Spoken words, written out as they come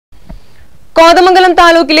കോതമംഗലം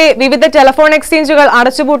താലൂക്കിലെ വിവിധ ടെലിഫോൺ എക്സ്ചേഞ്ചുകൾ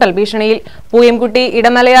അടച്ചുപൂട്ടൽ ഭീഷണിയിൽ. പൂയംകുട്ടി,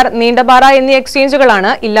 ഇടമലയാർ, നീണ്ടപാറ എന്നീ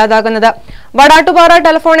എക്സ്ചേഞ്ചുകളാണ് ഇല്ലാതാകുന്നത്. വടാട്ടുപാറ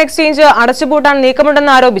ടെലിഫോൺ എക്സ്ചേഞ്ച് അടച്ചുപൂട്ടാൻ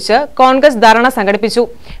നീക്കമുണ്ടെന്ന് ആരോപിച്ച് കോൺഗ്രസ് ധർണ സംഘടിപ്പിച്ചു.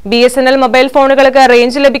 BSNL മൊബൈൽ ഫോണുകൾക്ക്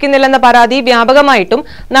റേഞ്ച് ലഭിക്കുന്നില്ലെന്ന പരാതി വ്യാപകമായിട്ടും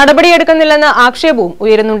നടപടിയെടുക്കുന്നില്ലെന്ന ആക്ഷേപവും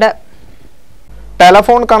ഉയരുന്നുണ്ട്.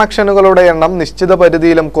 ടെലിഫോൺ കണക്ഷനുകളുടെ എണ്ണം നിശ്ചിത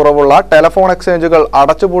പരിധിയിലും കുറവുള്ള ടെലിഫോൺ എക്സ്ചേഞ്ചുകൾ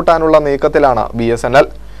അടച്ചുപൂട്ടാനുള്ള നീക്കത്തിലാണ് BSNL.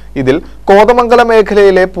 ഇതിൽ കോതമംഗലം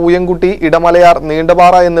മേഖലയിലെ പൂയംകുട്ടി, ഇടമലയാർ,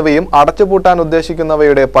 നീണ്ടപാറ എന്നിവയും അടച്ചുപൂട്ടാൻ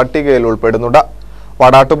ഉദ്ദേശിക്കുന്നവയുടെ പട്ടികയിൽ ഉൾപ്പെടുന്നുണ്ട്.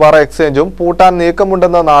 വടാട്ടുപാറ എക്സ്ചേഞ്ചും പൂട്ടാൻ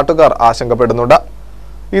നീക്കമുണ്ടെന്ന് നാട്ടുകാർ ആശങ്കപ്പെടുന്നുണ്ട്.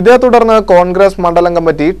 ഇതേ തുടർന്ന് കോൺഗ്രസ് മണ്ഡലം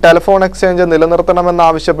കമ്മിറ്റി ടെലിഫോൺ എക്സ്ചേഞ്ച്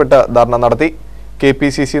നിലനിർത്തണമെന്നാവശ്യപ്പെട്ട് ധർണ നടത്തി.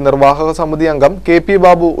 KPCC നിർവാഹക സമിതി അംഗം KP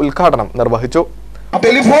ബാബു ഉദ്ഘാടനം നിർവഹിച്ചു.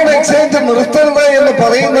 ടെലിഫോൺ എക്സ്ചേഞ്ച് നിർത്തരുത് എന്ന്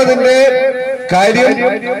പറയുന്നതിന്റെ കാര്യം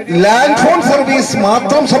ലാൻഡ് ഫോൺ സർവീസ്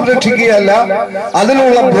മാത്രം സംരക്ഷിക്കുകയല്ല,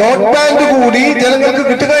 അതിനുള്ള ബ്രോഡ്ബാൻഡ് കൂടി ജനങ്ങൾക്ക്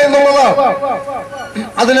കിട്ടുക എന്നുള്ളതാണ്.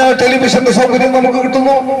 അതിന് ടെലിവിഷന്റെ സൗകര്യം നമുക്ക്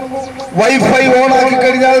കിട്ടുന്നു, വൈഫൈ ഓൺ ആക്കി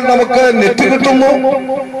കഴിഞ്ഞാൽ നമുക്ക് നെറ്റ് കിട്ടുന്നു.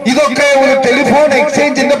 ഇതൊക്കെ ഒരു ടെലിഫോൺ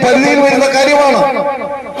എക്സ്ചേഞ്ചിന്റെ പരിധിയിൽ വരുന്ന കാര്യമാണ്.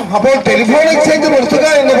 അപ്പോൾ ടെലിഫോൺ എക്സ്ചേഞ്ച് നിർത്തുക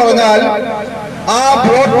എന്ന് പറഞ്ഞാൽ ആ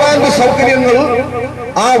ബ്രോഡ്ബാൻഡ് സൗകര്യങ്ങൾ,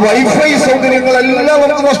 ആ വൈഫൈ സൗകര്യങ്ങളെല്ലാം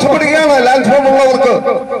നമുക്ക് നഷ്ടപ്പെടുകയാണ് ലാൻഡ് ഫോൺ ഉള്ളവർക്ക്.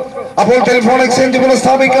 അപ്പോൾ ടെലിഫോൺ എക്സ്ചേഞ്ച്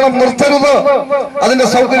പുനഃസ്ഥാപിക്കണം, നിർത്തരുത്. അതിന്റെ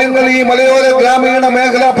സൗകര്യങ്ങൾ ഈ മലയോര ഗ്രാമീണ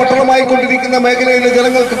മേഖല, പട്ടണമായിക്കൊണ്ടിരിക്കുന്ന മേഖലയിലെ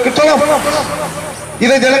ജനങ്ങൾക്ക് കിട്ടണം.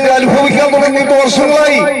 ഇത് ജനങ്ങൾ അനുഭവിക്കാൻ തുടങ്ങിയിട്ട്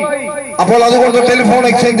വർഷങ്ങളായി. അപ്പോൾ അതുകൊണ്ട് ടെലിഫോൺ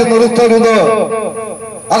എക്സ്ചേഞ്ച് നിർത്തരുത്.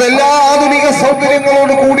 അതെല്ലാ ആധുനിക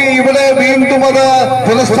സൗകര്യങ്ങളോട് കൂടി ഇവിടെ വീണ്ടും അത്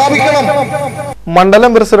പുനഃസ്ഥാപിക്കണം.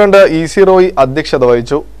 മണ്ഡലം പ്രസിഡന്റ് EC റോയ് അധ്യക്ഷത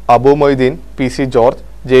വഹിച്ചു. Abu Moideen, PC George,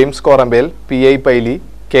 James Korampel, PI Paily,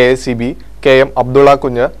 KSCB, KM Abdulla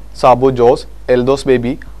കുഞ്ഞ്, സാബു ജോസ്, എൽദോസ്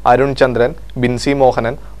ബേബി, അരുൺ ചന്ദ്രൻ, ബിൻസി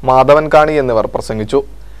മോഹനൻ, മാധവൻ കാണി എന്നിവർ പ്രസംഗിച്ചു.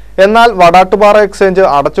 എന്നാൽ വടാട്ടുപാറ എക്സ്ചേഞ്ച്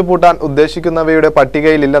അടച്ചുപൂട്ടാൻ ഉദ്ദേശിക്കുന്നവയുടെ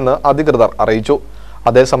പട്ടികയിലില്ലെന്ന് അധികൃതർ അറിയിച്ചു.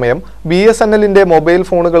 അതേസമയം BSNLന്റെ മൊബൈൽ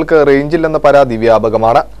ഫോണുകൾക്ക് റേഞ്ചില്ലെന്ന പരാതി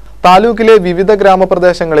വ്യാപകമാണ്. താലൂക്കിലെ വിവിധ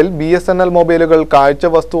ഗ്രാമപ്രദേശങ്ങളിൽ BSNL മൊബൈലുകൾ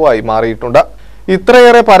കാഴ്ചവസ്തുവായി മാറിയിട്ടുണ്ട്.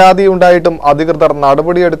 ഇത്രയേറെ പരാതിയുണ്ടായിട്ടും അധികൃതർ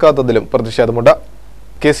നടപടിയെടുക്കാത്തതിലും പ്രതിഷേധമുണ്ട്.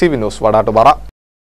 KCV news, Vadattupara.